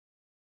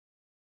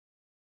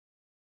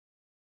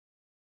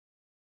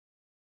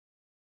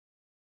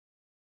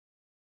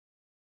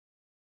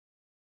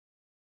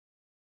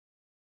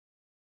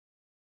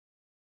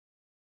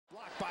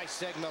by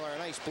Sigmiller. A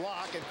nice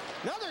block. And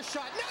another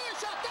shot, they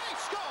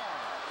score!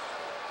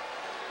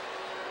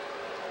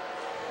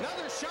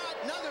 Another shot.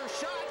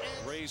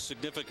 And raised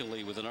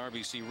significantly with an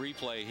RBC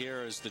replay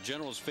here as the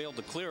Generals failed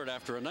to clear it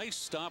after a nice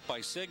stop by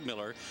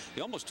Sigmiller.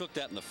 He almost took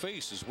that in the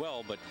face as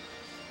well, but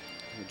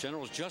the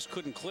Generals just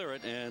couldn't clear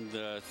it, and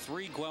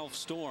 3 Guelph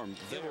Storm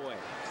giveaway.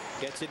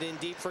 Gets it in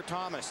deep for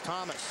Thomas.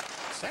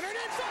 Centered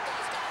in front.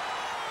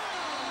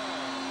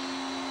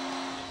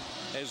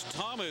 As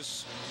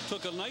Thomas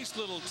took a nice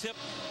little tip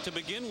to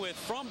begin with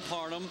from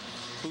Parnham,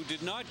 who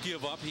did not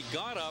give up. He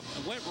got up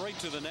and went right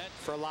to the net.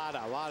 For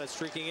Lada. Lada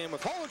streaking in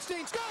with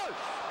Hohenstein. Good!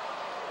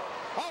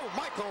 Oh,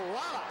 Michael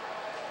Lada.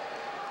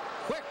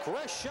 Quick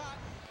wrist shot.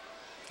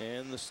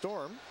 And the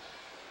Storm,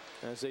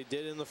 as they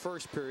did in the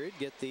first period,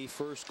 get the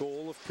first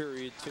goal of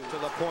period 2. To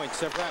the point.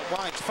 Severat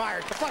Wines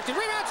fired. Deflected.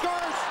 Rebound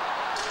scores!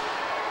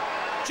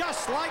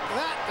 Just like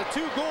that, the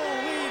 2-goal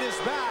lead is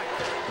back.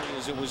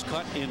 As it was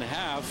cut in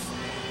half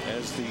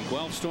as the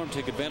Guelph Storm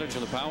take advantage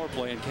of the power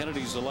play, and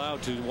Kennedy's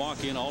allowed to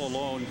walk in all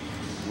alone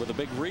with a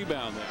big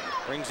rebound there.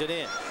 Brings it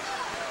in.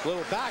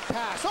 Little back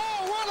pass. Oh,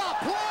 what a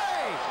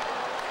play!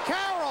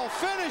 Carroll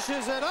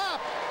finishes it up,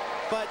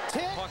 but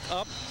puck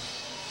up.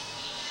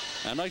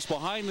 A nice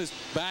behind this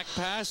back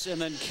pass,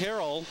 and then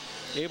Carroll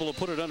able to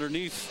put it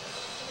underneath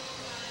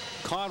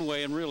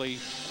Conway, and really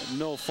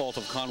no fault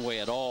of Conway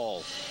at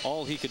all.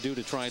 All he could do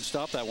to try and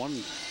stop that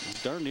one,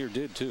 darn near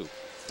did too.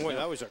 Boy,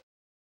 that was in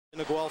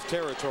the Guelph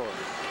territory.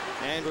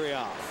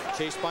 Andrioff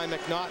chased by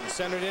McNaughton,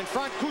 centered in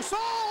front. Cousin!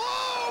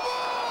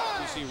 Oh,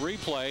 you see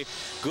replay.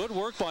 Good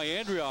work by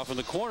Andrioff in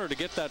the corner to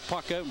get that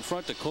puck out in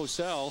front to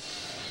Cosell,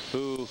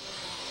 who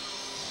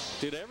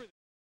did everything.